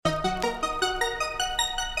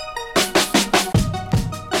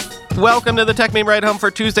Welcome to the Tech Meme Ride Home for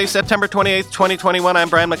Tuesday, September 28th, 2021. I'm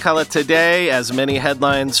Brian McCullough. Today, as many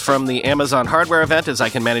headlines from the Amazon hardware event as I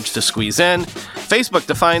can manage to squeeze in. Facebook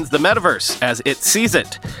defines the metaverse as it sees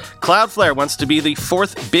it. Cloudflare wants to be the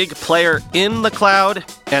fourth big player in the cloud.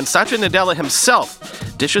 And Satya Nadella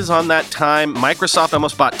himself dishes on that time Microsoft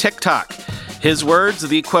almost bought TikTok. His words,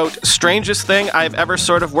 the quote, strangest thing I've ever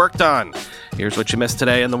sort of worked on. Here's what you missed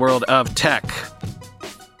today in the world of tech.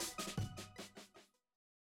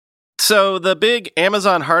 So the big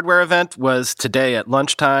Amazon hardware event was today at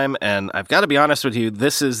lunchtime, and I've got to be honest with you,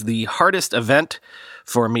 this is the hardest event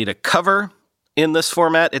for me to cover in this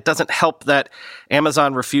format. It doesn't help that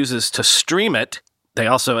Amazon refuses to stream it. They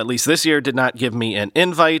also, at least this year, did not give me an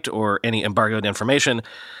invite or any embargoed information.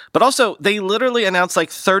 But also, they literally announced like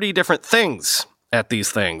 30 different things at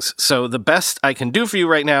these things. So the best I can do for you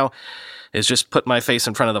right now is just put my face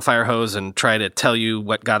in front of the fire hose and try to tell you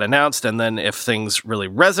what got announced. And then if things really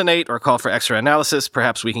resonate or call for extra analysis,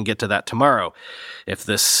 perhaps we can get to that tomorrow. If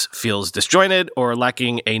this feels disjointed or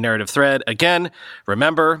lacking a narrative thread, again,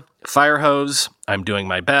 remember, fire hose, I'm doing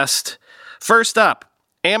my best. First up,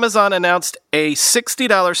 Amazon announced a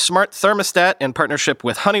 $60 smart thermostat in partnership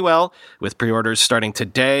with Honeywell, with pre-orders starting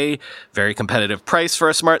today. Very competitive price for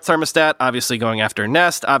a smart thermostat, obviously going after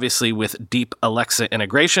Nest, obviously with deep Alexa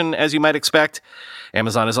integration, as you might expect.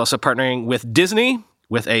 Amazon is also partnering with Disney,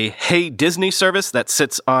 with a Hey Disney service that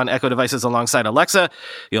sits on Echo devices alongside Alexa.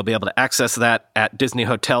 You'll be able to access that at Disney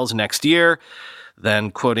hotels next year.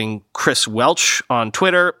 Then, quoting Chris Welch on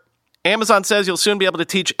Twitter, Amazon says you'll soon be able to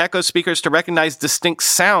teach Echo speakers to recognize distinct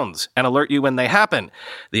sounds and alert you when they happen.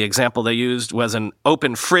 The example they used was an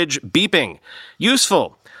open fridge beeping.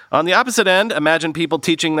 Useful. On the opposite end, imagine people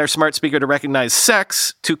teaching their smart speaker to recognize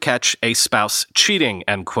sex to catch a spouse cheating,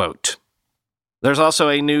 end quote. There's also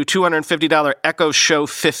a new $250 Echo Show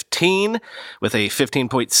 15 with a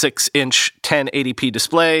 15.6-inch 1080p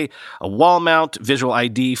display, a wall mount, visual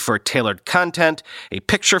ID for tailored content, a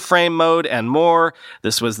picture frame mode, and more.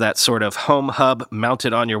 This was that sort of home hub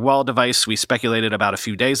mounted on your wall device we speculated about a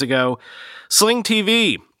few days ago. Sling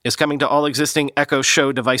TV is coming to all existing Echo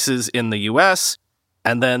Show devices in the US.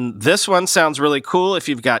 And then this one sounds really cool if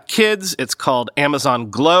you've got kids. It's called Amazon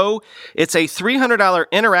Glow. It's a $300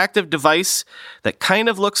 interactive device that kind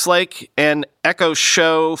of looks like an Echo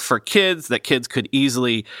Show for kids that kids could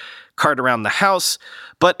easily cart around the house.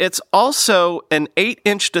 But it's also an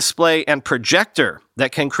 8-inch display and projector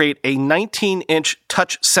that can create a 19-inch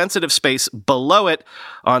touch-sensitive space below it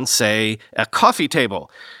on, say, a coffee table.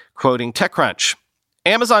 Quoting TechCrunch,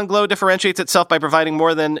 Amazon Glow differentiates itself by providing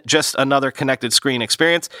more than just another connected screen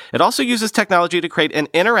experience. It also uses technology to create an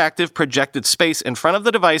interactive projected space in front of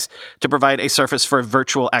the device to provide a surface for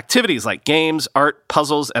virtual activities like games, art,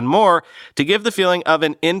 puzzles, and more to give the feeling of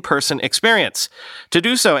an in-person experience. To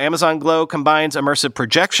do so, Amazon Glow combines immersive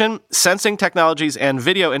projection, sensing technologies, and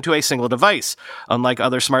video into a single device. Unlike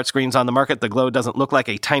other smart screens on the market, the Glow doesn't look like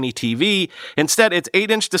a tiny TV. Instead, its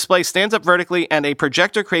 8-inch display stands up vertically, and a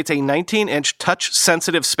projector creates a 19-inch touch-sensitive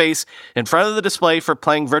space in front of the display for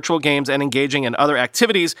playing virtual games and engaging in other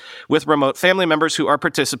activities with remote family members who are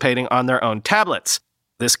participating on their own tablets.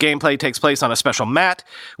 This gameplay takes place on a special mat,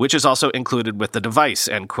 which is also included with the device,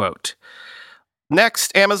 end quote.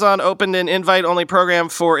 Next, Amazon opened an invite-only program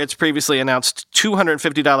for its previously announced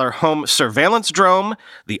 $250 home surveillance drone,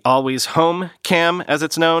 the Always Home Cam, as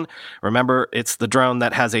it's known. Remember, it's the drone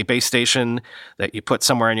that has a base station that you put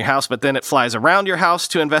somewhere in your house, but then it flies around your house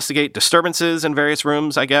to investigate disturbances in various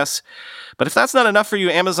rooms, I guess. But if that's not enough for you,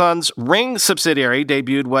 Amazon's Ring subsidiary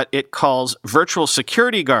debuted what it calls Virtual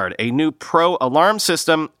Security Guard, a new pro alarm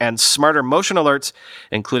system and smarter motion alerts,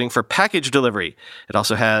 including for package delivery. It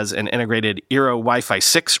also has an integrated Eero Wi-Fi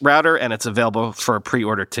 6 router, and it's available for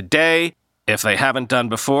pre-order today. If they haven't done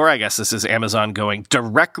before, I guess this is Amazon going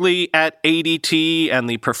directly at ADT and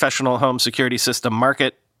the professional home security system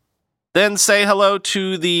market. Then say hello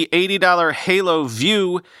to the $80 Halo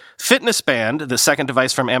View fitness band, the second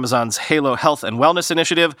device from Amazon's Halo Health and Wellness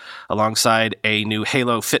initiative, alongside a new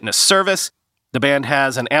Halo fitness service. The band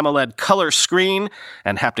has an AMOLED color screen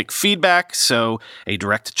and haptic feedback, so a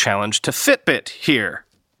direct challenge to Fitbit here.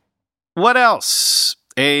 What else?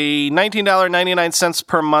 A $19.99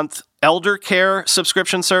 per month elder care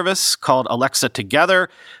subscription service called Alexa Together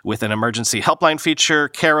with an emergency helpline feature,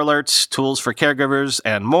 care alerts, tools for caregivers,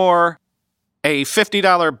 and more. A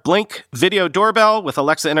 $50 Blink video doorbell with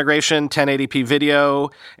Alexa integration, 1080p video,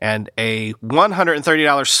 and a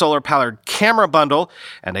 $130 solar-powered camera bundle,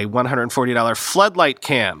 and a $140 floodlight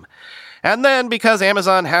cam. And then, because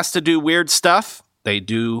Amazon has to do weird stuff, They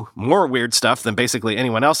do more weird stuff than basically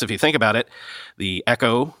anyone else if you think about it. The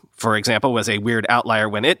Echo, for example, was a weird outlier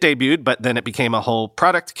when it debuted, but then it became a whole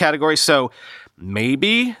product category. So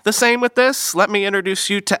maybe the same with this. Let me introduce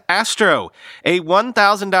you to Astro, a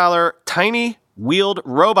 $1,000 tiny wheeled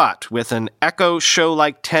robot with an Echo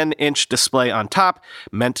Show-like 10-inch display on top,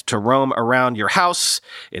 meant to roam around your house.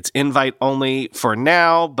 It's invite only for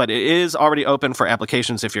now, but it is already open for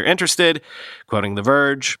applications if you're interested. Quoting The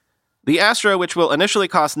Verge, the Astro, which will initially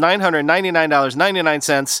cost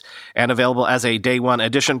 $999.99 and available as a Day One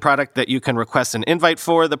Edition product that you can request an invite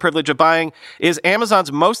for the privilege of buying, is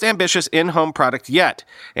Amazon's most ambitious in-home product yet.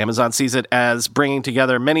 Amazon sees it as bringing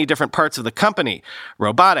together many different parts of the company: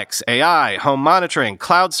 robotics, AI, home monitoring,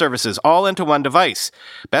 cloud services, all into one device.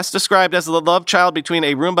 Best described as the love child between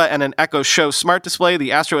a Roomba and an Echo Show smart display,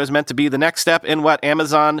 the Astro is meant to be the next step in what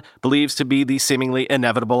Amazon believes to be the seemingly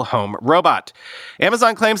inevitable home robot.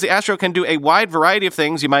 Amazon claims the Astro can do a wide variety of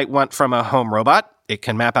things you might want from a home robot. It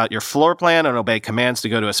can map out your floor plan and obey commands to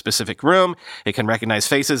go to a specific room. It can recognize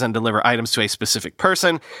faces and deliver items to a specific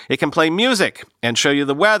person. It can play music and show you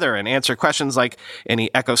the weather and answer questions like any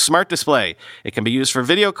Echo Smart display. It can be used for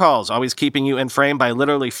video calls, always keeping you in frame by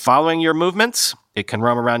literally following your movements. It can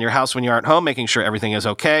roam around your house when you aren't home, making sure everything is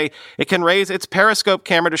okay. It can raise its periscope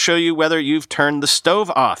camera to show you whether you've turned the stove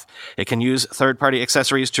off. It can use third-party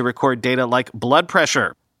accessories to record data like blood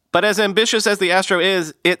pressure. But as ambitious as the Astro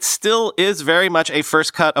is, it still is very much a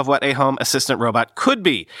first cut of what a home assistant robot could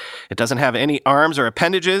be. It doesn't have any arms or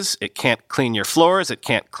appendages. It can't clean your floors. It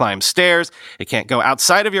can't climb stairs. It can't go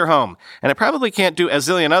outside of your home. And it probably can't do a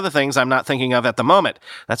zillion other things I'm not thinking of at the moment.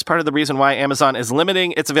 That's part of the reason why Amazon is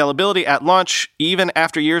limiting its availability at launch. Even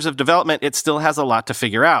after years of development, it still has a lot to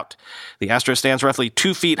figure out. The Astro stands roughly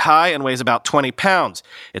 2 feet high and weighs about 20 pounds.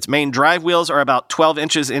 Its main drive wheels are about 12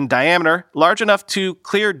 inches in diameter, large enough to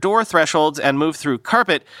clear door thresholds and move through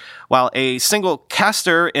carpet, while a single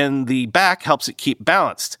caster in the back helps it keep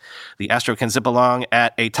balanced. The Astro can zip along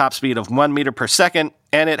at a top speed of 1 meter per second,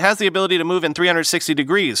 and it has the ability to move in 360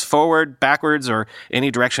 degrees, forward, backwards, or any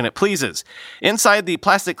direction it pleases. Inside the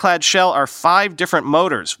plastic-clad shell are 5 different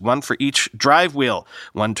motors, one for each drive wheel,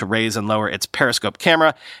 one to raise and lower its periscope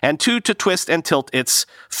camera, and 2 to twist and tilt its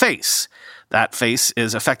face. That face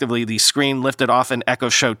is effectively the screen lifted off an Echo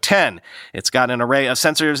Show 10. It's got an array of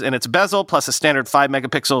sensors in its bezel, plus a standard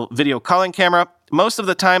 5-megapixel video calling camera. Most of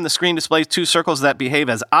the time, the screen displays 2 circles that behave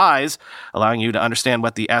as eyes, allowing you to understand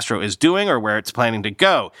what the Astro is doing or where it's planning to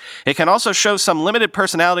go. It can also show some limited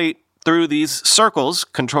personality through these circles,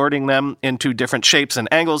 contorting them into different shapes and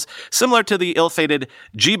angles, similar to the ill-fated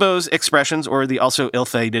Jibo's expressions or the also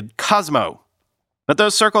ill-fated Cosmo. But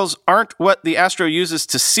those circles aren't what the Astro uses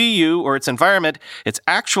to see you or its environment. Its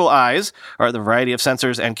actual eyes are the variety of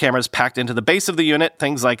sensors and cameras packed into the base of the unit,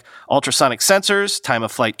 things like ultrasonic sensors,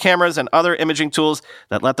 time-of-flight cameras, and other imaging tools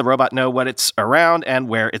that let the robot know what it's around and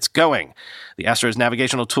where it's going. The Astro's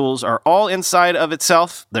navigational tools are all inside of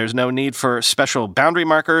itself. There's no need for special boundary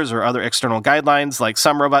markers or other external guidelines like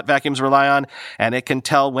some robot vacuums rely on, and it can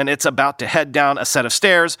tell when it's about to head down a set of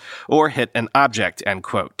stairs or hit an object, end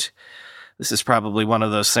quote. This is probably one of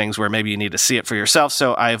those things where maybe you need to see it for yourself,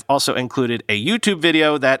 so I've also included a YouTube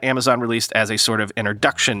video that Amazon released as a sort of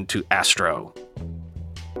introduction to Astro.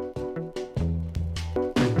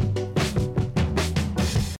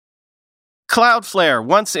 Cloudflare,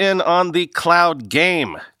 once in on the cloud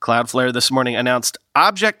game. Cloudflare this morning announced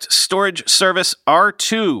Object Storage Service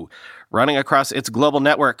R2 running across its global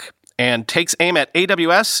network and takes aim at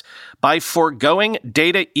AWS by foregoing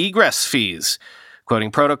data egress fees. Quoting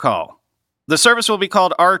Protocol, the service will be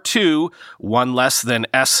called R2, one less than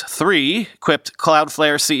S3, quipped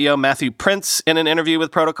Cloudflare CEO Matthew Prince in an interview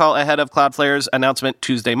with Protocol ahead of Cloudflare's announcement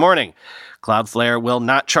Tuesday morning. Cloudflare will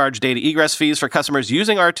not charge data egress fees for customers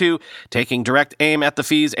using R2, taking direct aim at the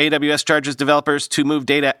fees AWS charges developers to move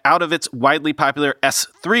data out of its widely popular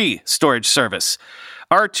S3 storage service.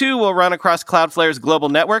 R2 will run across Cloudflare's global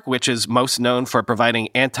network, which is most known for providing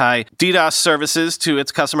anti-DDoS services to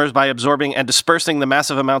its customers by absorbing and dispersing the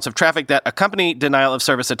massive amounts of traffic that accompany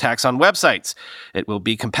denial-of-service attacks on websites. It will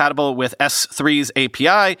be compatible with S3's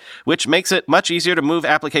API, which makes it much easier to move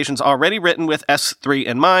applications already written with S3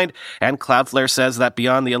 in mind, and Cloudflare says that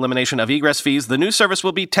beyond the elimination of egress fees, the new service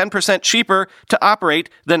will be 10% cheaper to operate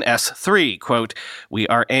than S3. Quote, "We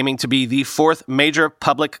are aiming to be the 4th major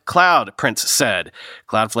public cloud," Prince said.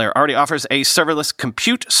 Cloudflare already offers a serverless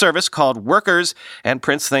compute service called Workers, and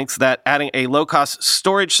Prince thinks that adding a low-cost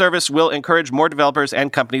storage service will encourage more developers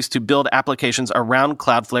and companies to build applications around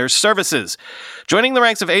Cloudflare's services. Joining the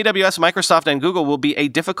ranks of AWS, Microsoft, and Google will be a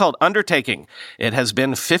difficult undertaking. It has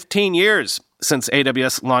been 15 years since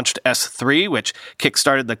AWS launched S3, which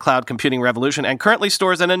kickstarted the cloud computing revolution and currently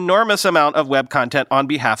stores an enormous amount of web content on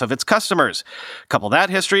behalf of its customers. Couple that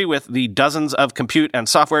history with the dozens of compute and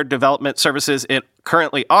software development services it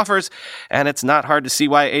currently offers, and it's not hard to see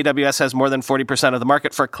why AWS has more than 40% of the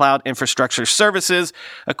market for cloud infrastructure services,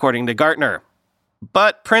 according to Gartner.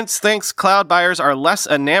 But Prince thinks cloud buyers are less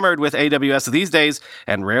enamored with AWS these days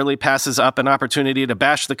and rarely passes up an opportunity to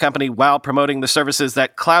bash the company while promoting the services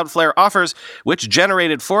that Cloudflare offers, which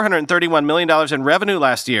generated $431 million in revenue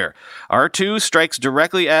last year. R2 strikes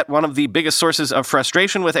directly at one of the biggest sources of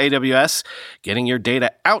frustration with AWS. Getting your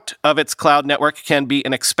data out of its cloud network can be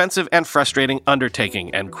an expensive and frustrating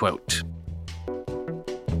undertaking, end quote.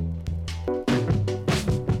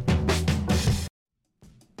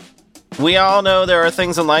 We all know there are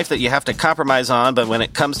things in life that you have to compromise on, but when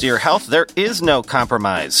it comes to your health, there is no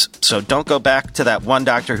compromise. So don't go back to that one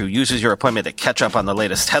doctor who uses your appointment to catch up on the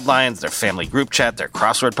latest headlines, their family group chat, their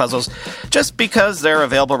crossword puzzles, just because they're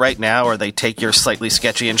available right now or they take your slightly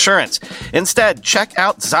sketchy insurance. Instead, check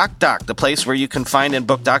out ZocDoc, the place where you can find and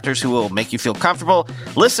book doctors who will make you feel comfortable,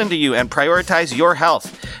 listen to you, and prioritize your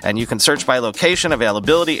health. And you can search by location,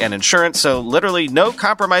 availability, and insurance, so literally no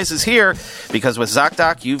compromises here, because with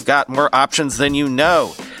ZocDoc, you've got more options than you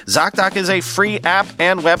know. ZocDoc is a free app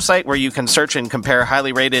and website where you can search and compare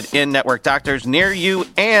highly rated in-network doctors near you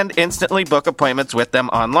and instantly book appointments with them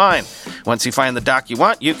online. Once you find the doc you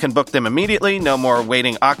want, you can book them immediately, no more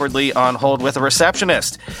waiting awkwardly on hold with a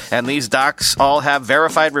receptionist. And these docs all have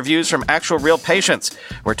verified reviews from actual real patients.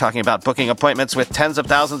 We're talking about booking appointments with tens of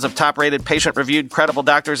thousands of top-rated, patient-reviewed, credible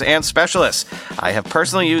doctors and specialists. I have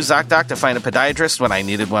personally used ZocDoc to find a podiatrist when I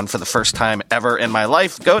needed one for the first time ever in my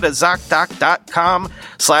life. Go to ZocDoc.com/TechMeme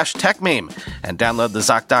and download the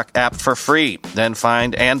ZocDoc app for free. Then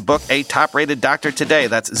find and book a top-rated doctor today.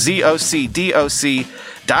 That's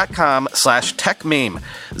ZocDoc.com/TechMeme.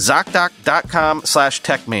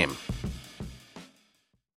 ZocDoc.com/TechMeme.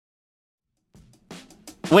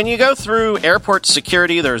 When you go through airport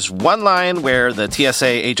security, there's one line where the TSA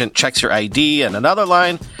agent checks your ID and another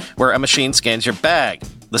line where a machine scans your bag.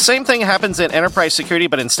 The same thing happens in enterprise security,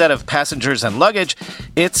 but instead of passengers and luggage,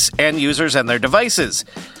 it's end users and their devices.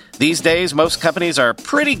 These days, most companies are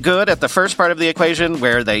pretty good at the first part of the equation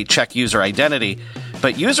where they check user identity,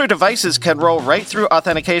 but user devices can roll right through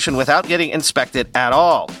authentication without getting inspected at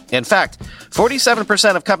all. In fact,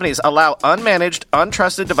 47% of companies allow unmanaged,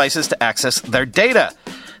 untrusted devices to access their data.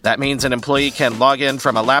 That means an employee can log in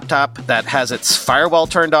from a laptop that has its firewall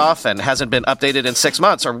turned off and hasn't been updated in 6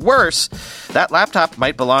 months. Or worse, that laptop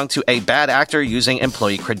might belong to a bad actor using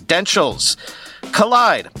employee credentials.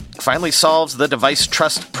 Kolide finally solves the device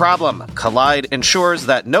trust problem. Kolide ensures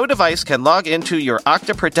that no device can log into your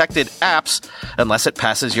Okta-protected apps unless it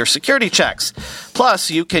passes your security checks. Plus,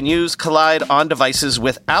 you can use Kolide on devices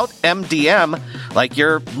without MDM, like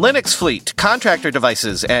your Linux fleet, contractor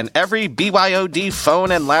devices, and every BYOD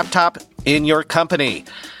phone and laptop in your company.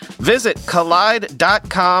 Visit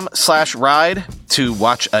Kolide.com/ride to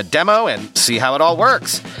watch a demo and see how it all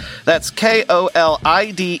works. That's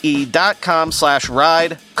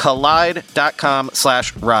KOLIDE.com/ride,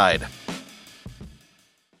 Kolide.com/ride.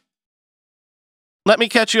 Let me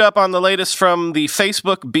catch you up on the latest from the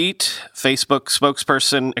Facebook beat. Facebook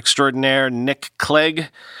spokesperson extraordinaire Nick Clegg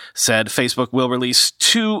said Facebook will release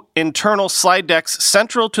 2 internal slide decks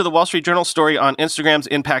central to the Wall Street Journal story on Instagram's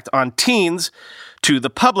impact on teens to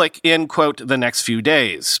the public in, quote, the next few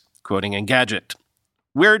days, quoting Engadget.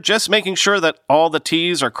 We're just making sure that all the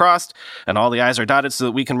T's are crossed and all the I's are dotted so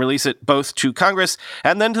that we can release it both to Congress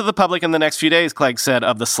and then to the public in the next few days, Clegg said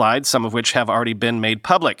of the slides, some of which have already been made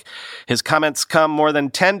public. His comments come more than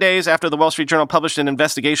 10 days after the Wall Street Journal published an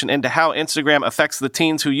investigation into how Instagram affects the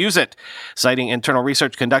teens who use it. Citing internal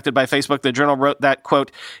research conducted by Facebook, the journal wrote that,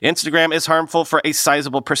 quote, Instagram is harmful for a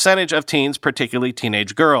sizable percentage of teens, particularly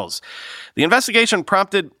teenage girls. The investigation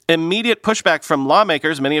prompted immediate pushback from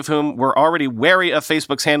lawmakers, many of whom were already wary of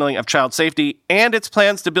Facebook's handling of child safety and its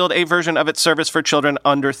plans to build a version of its service for children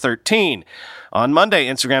under 13. On Monday,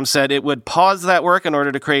 Instagram said it would pause that work in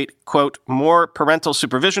order to create, quote, more parental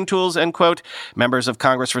supervision tools, end quote. Members of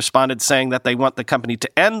Congress responded saying that they want the company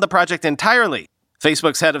to end the project entirely.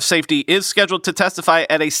 Facebook's head of safety is scheduled to testify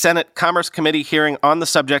at a Senate Commerce Committee hearing on the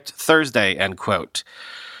subject Thursday, end quote.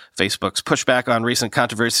 Facebook's pushback on recent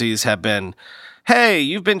controversies have been, hey,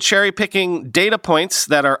 you've been cherry-picking data points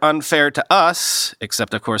that are unfair to us,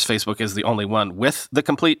 except, of course, Facebook is the only one with the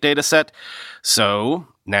complete data set. So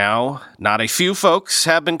Now, not a few folks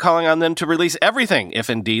have been calling on them to release everything if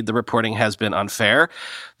indeed the reporting has been unfair.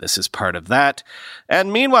 This is part of that.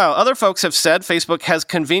 And meanwhile, other folks have said Facebook has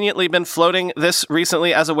conveniently been floating this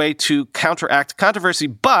recently as a way to counteract controversy,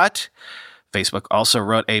 but Facebook also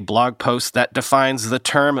wrote a blog post that defines the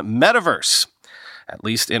term metaverse, at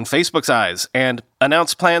least in Facebook's eyes, and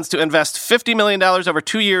announced plans to invest $50 million over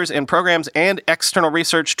 2 years in programs and external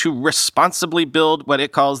research to responsibly build what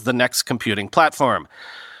it calls the next computing platform.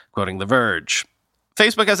 Quoting The Verge,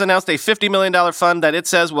 Facebook has announced a $50 million fund that it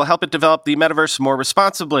says will help it develop the metaverse more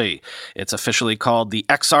responsibly. It's officially called the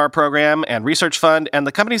XR Program and Research Fund, and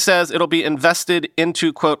the company says it'll be invested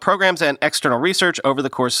into, quote, programs and external research over the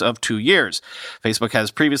course of 2 years. Facebook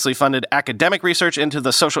has previously funded academic research into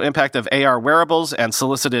the social impact of AR wearables and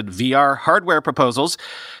solicited VR hardware proposals.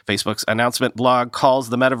 Facebook's announcement blog calls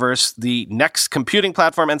the metaverse the next computing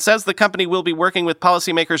platform and says the company will be working with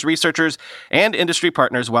policymakers, researchers, and industry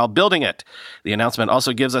partners while building it. The announcement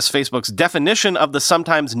also gives us Facebook's definition of the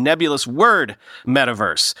sometimes nebulous word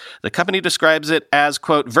metaverse. The company describes it as,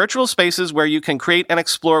 quote, virtual spaces where you can create and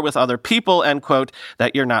explore with other people, end quote,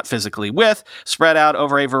 that you're not physically with, spread out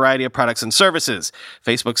over a variety of products and services.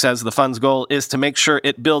 Facebook says the fund's goal is to make sure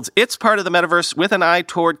it builds its part of the metaverse with an eye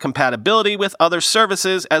toward compatibility with other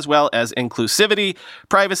services, as well as inclusivity,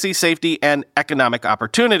 privacy, safety, and economic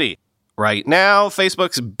opportunity. Right now,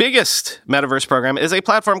 Facebook's biggest metaverse program is a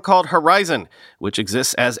platform called Horizon, which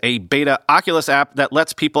exists as a beta Oculus app that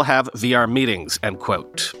lets people have VR meetings, end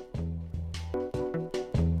quote.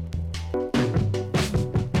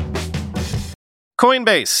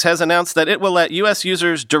 Coinbase has announced that it will let U.S.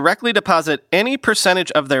 users directly deposit any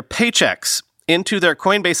percentage of their paychecks into their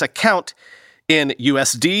Coinbase account in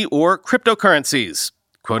USD or cryptocurrencies,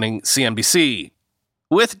 quoting CNBC.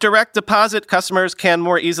 With direct deposit, customers can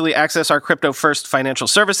more easily access our crypto-first financial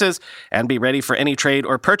services and be ready for any trade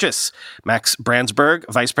or purchase. Max Brandsburg,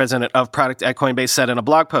 vice president of product at Coinbase, said in a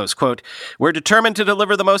blog post, quote, we're determined to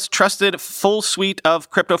deliver the most trusted full suite of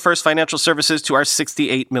crypto-first financial services to our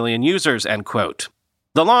 68 million users, end quote.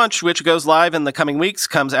 The launch, which goes live in the coming weeks,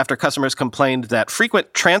 comes after customers complained that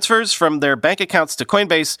frequent transfers from their bank accounts to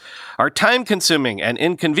Coinbase are time-consuming and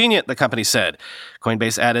inconvenient, the company said.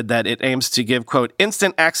 Coinbase added that it aims to give, quote,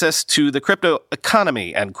 instant access to the crypto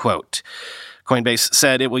economy, end quote. Coinbase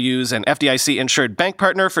said it will use an FDIC-insured bank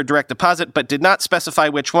partner for direct deposit, but did not specify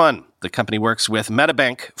which one. The company works with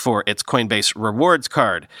MetaBank for its Coinbase Rewards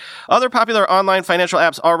card. Other popular online financial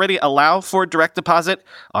apps already allow for direct deposit.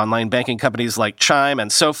 Online banking companies like Chime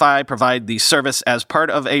and SoFi provide the service as part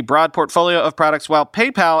of a broad portfolio of products, while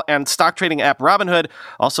PayPal and stock trading app Robinhood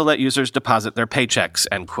also let users deposit their paychecks,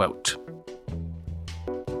 end quote.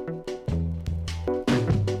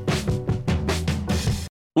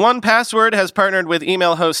 1Password has partnered with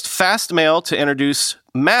email host Fastmail to introduce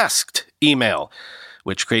masked email,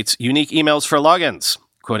 which creates unique emails for logins,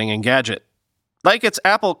 quoting Engadget. Like its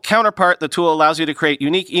Apple counterpart, the tool allows you to create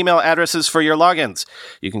unique email addresses for your logins.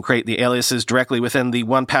 You can create the aliases directly within the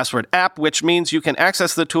 1Password app, which means you can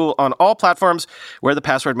access the tool on all platforms where the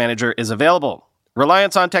password manager is available.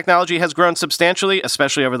 Reliance on technology has grown substantially,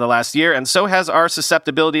 especially over the last year, and so has our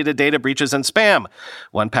susceptibility to data breaches and spam,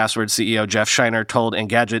 1Password CEO Jeff Shiner told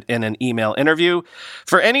Engadget in an email interview.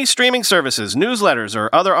 For any streaming services, newsletters,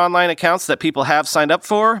 or other online accounts that people have signed up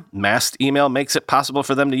for, masked email makes it possible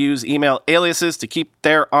for them to use email aliases to keep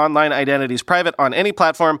their online identities private on any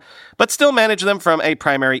platform, but still manage them from a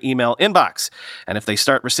primary email inbox. And if they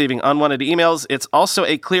start receiving unwanted emails, it's also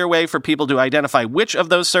a clear way for people to identify which of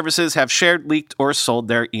those services have shared, leaked, or sold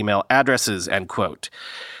their email addresses, end quote.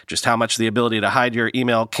 Just how much the ability to hide your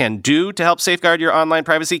email can do to help safeguard your online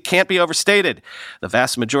privacy can't be overstated. The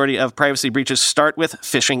vast majority of privacy breaches start with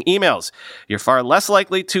phishing emails. You're far less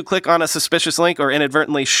likely to click on a suspicious link or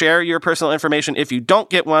inadvertently share your personal information if you don't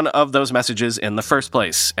get one of those messages in the first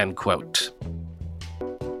place, end quote.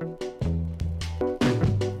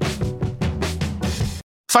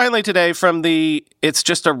 Finally today, from the it's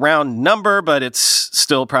just a round number, but it's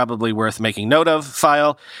still probably worth making note of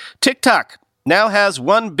file, TikTok now has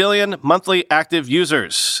 1 billion monthly active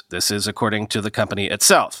users. This is according to the company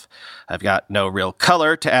itself. I've got no real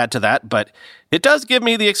color to add to that, but it does give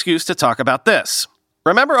me the excuse to talk about this.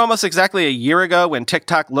 Remember almost exactly a year ago when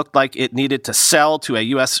TikTok looked like it needed to sell to a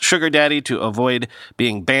U.S. sugar daddy to avoid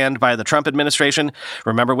being banned by the Trump administration?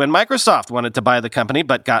 Remember when Microsoft wanted to buy the company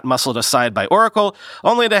but got muscled aside by Oracle,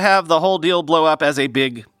 only to have the whole deal blow up as a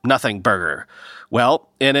big nothing burger? Well,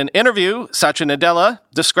 in an interview, Satya Nadella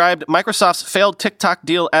described Microsoft's failed TikTok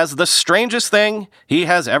deal as the strangest thing he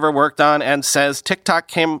has ever worked on and says TikTok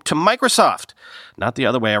came to Microsoft, not the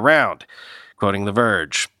other way around. Quoting The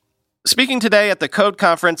Verge, Speaking today at the Code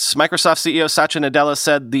Conference, Microsoft CEO Satya Nadella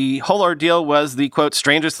said the whole ordeal was the, quote,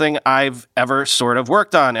 strangest thing I've ever sort of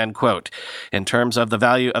worked on, end quote. In terms of the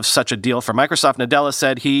value of such a deal for Microsoft, Nadella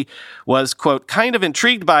said he was, quote, kind of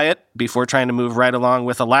intrigued by it before trying to move right along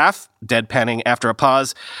with a laugh, deadpanning after a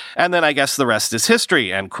pause, and then I guess the rest is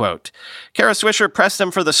history, end quote. Kara Swisher pressed him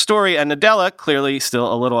for the story, and Nadella, clearly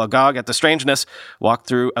still a little agog at the strangeness, walked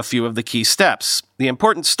through a few of the key steps. The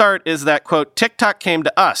important start is that, quote, TikTok came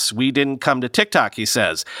to us. We didn't come to TikTok, he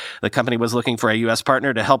says. The company was looking for a U.S.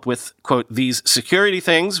 partner to help with, quote, these security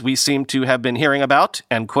things we seem to have been hearing about,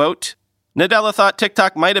 end quote. Nadella thought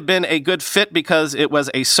TikTok might have been a good fit because it was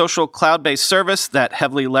a social cloud-based service that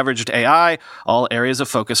heavily leveraged AI, all areas of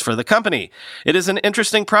focus for the company. It is an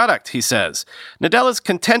interesting product, he says. Nadella's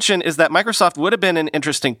contention is that Microsoft would have been an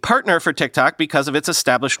interesting partner for TikTok because of its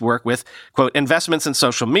established work with, quote, investments in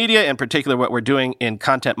social media, in particular what we're doing in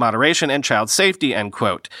content moderation and child safety, end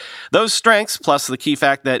quote. Those strengths, plus the key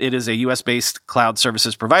fact that it is a U.S.-based cloud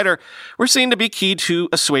services provider, were seen to be key to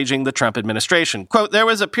assuaging the Trump administration. Quote, there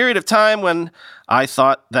was a period of time when I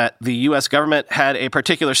thought that the U.S. government had a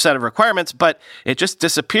particular set of requirements, but it just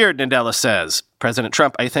disappeared, Nadella says. President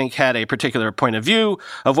Trump, I think, had a particular point of view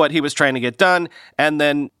of what he was trying to get done, and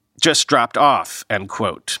then just dropped off, end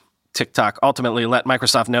quote. TikTok ultimately let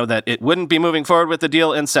Microsoft know that it wouldn't be moving forward with the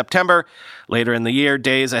deal in September. Later in the year,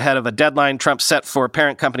 days ahead of a deadline Trump set for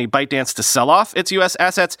parent company ByteDance to sell off its U.S.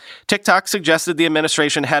 assets, TikTok suggested the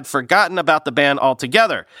administration had forgotten about the ban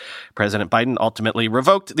altogether. President Biden ultimately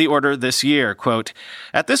revoked the order this year. Quote,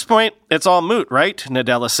 at this point, it's all moot, right?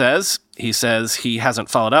 Nadella says. He says he hasn't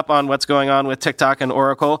followed up on what's going on with TikTok and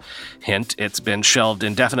Oracle. Hint, it's been shelved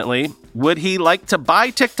indefinitely. Would he like to buy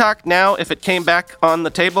TikTok now if it came back on the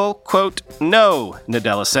table? Quote, no,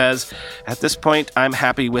 Nadella says. At this point, I'm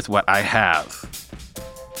happy with what I have.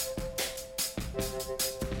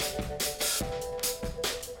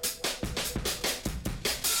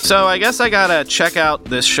 So I guess I gotta check out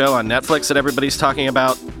this show on Netflix that everybody's talking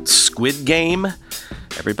about, Squid Game.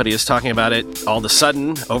 Everybody is talking about it all of a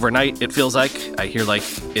sudden, overnight, it feels like. I hear like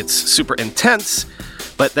it's super intense,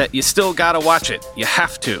 but that you still gotta watch it. You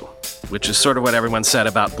have to, which is sort of what everyone said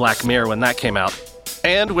about Black Mirror when that came out.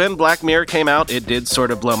 And when Black Mirror came out, it did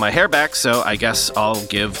sort of blow my hair back, so I guess I'll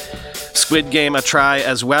give Squid Game a try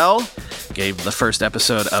as well. Gave the first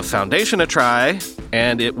episode of Foundation a try,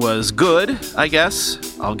 and it was good, I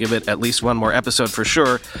guess. I'll give it at least one more episode for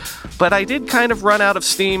sure. But I did kind of run out of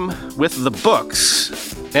steam with the books.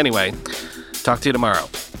 Anyway, talk to you tomorrow.